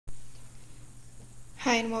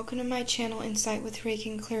Hi, and welcome to my channel, Insight with Reiki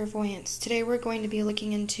and Clairvoyance. Today we're going to be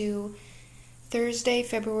looking into Thursday,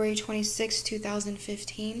 February 26,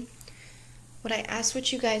 2015. What I asked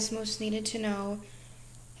what you guys most needed to know,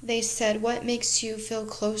 they said, what makes you feel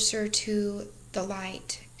closer to the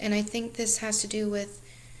light? And I think this has to do with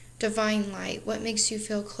divine light. What makes you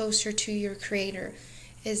feel closer to your Creator?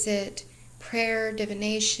 Is it prayer,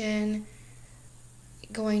 divination,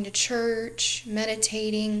 going to church,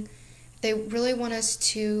 meditating? They really want us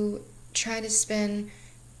to try to spend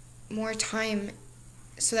more time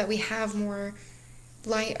so that we have more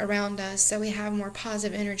light around us, so we have more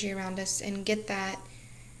positive energy around us, and get that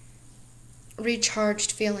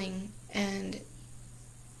recharged feeling. And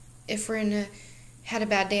if we're had a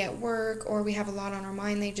bad day at work, or we have a lot on our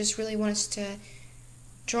mind, they just really want us to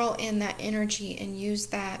draw in that energy and use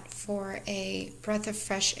that for a breath of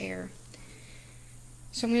fresh air.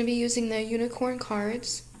 So I'm going to be using the unicorn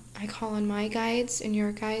cards. I call on my guides and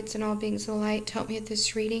your guides and all beings of light to help me with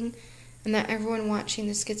this reading, and that everyone watching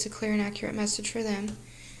this gets a clear and accurate message for them.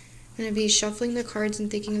 I'm going to be shuffling the cards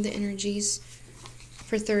and thinking of the energies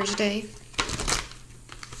for Thursday.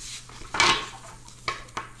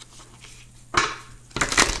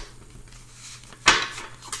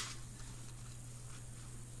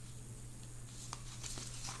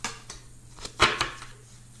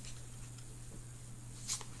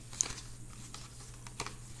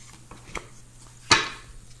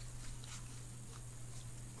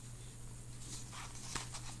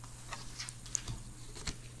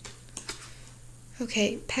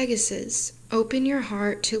 Okay, Pegasus, open your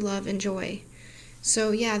heart to love and joy.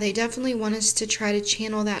 So yeah, they definitely want us to try to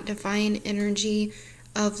channel that divine energy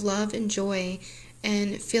of love and joy,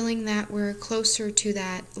 and feeling that we're closer to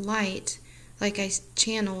that light, like I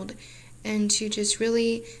channeled, and to just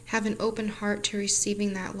really have an open heart to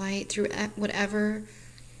receiving that light through whatever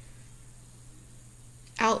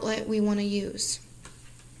outlet we want to use.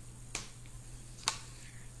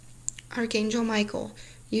 Archangel Michael,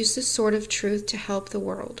 use the sword of truth to help the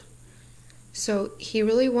world. So he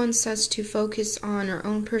really wants us to focus on our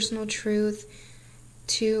own personal truth,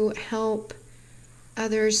 to help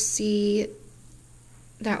others see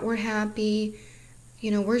that we're happy.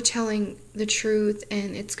 You know, we're telling the truth,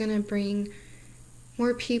 and it's going to bring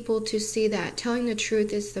more people to see that telling the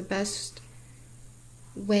truth is the best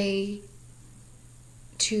way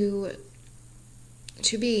to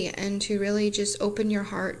be, and to really just open your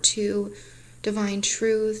heart to divine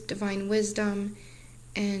truth, divine wisdom,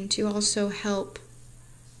 and to also help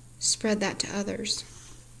spread that to others.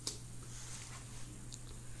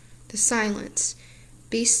 The silence.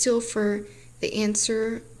 Be still, for the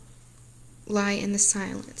answer lie in the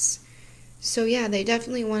silence. So yeah, they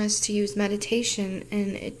definitely want us to use meditation,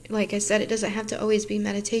 and like I said, it doesn't have to always be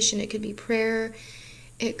meditation. It could be prayer,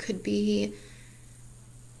 it could be,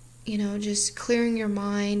 you know, just clearing your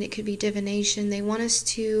mind, it could be divination. They want us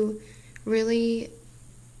to really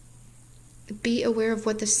be aware of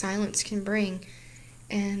what the silence can bring,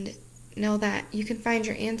 and know that you can find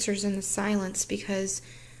your answers in the silence, because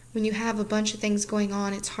when you have a bunch of things going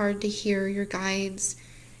on, it's hard to hear your guides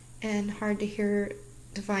and hard to hear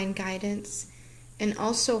divine guidance, and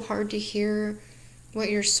also hard to hear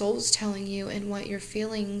what your soul's telling you and what your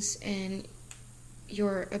feelings and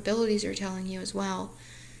your abilities are telling you as well.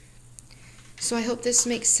 So I hope this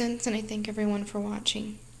makes sense, and I thank everyone for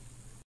watching.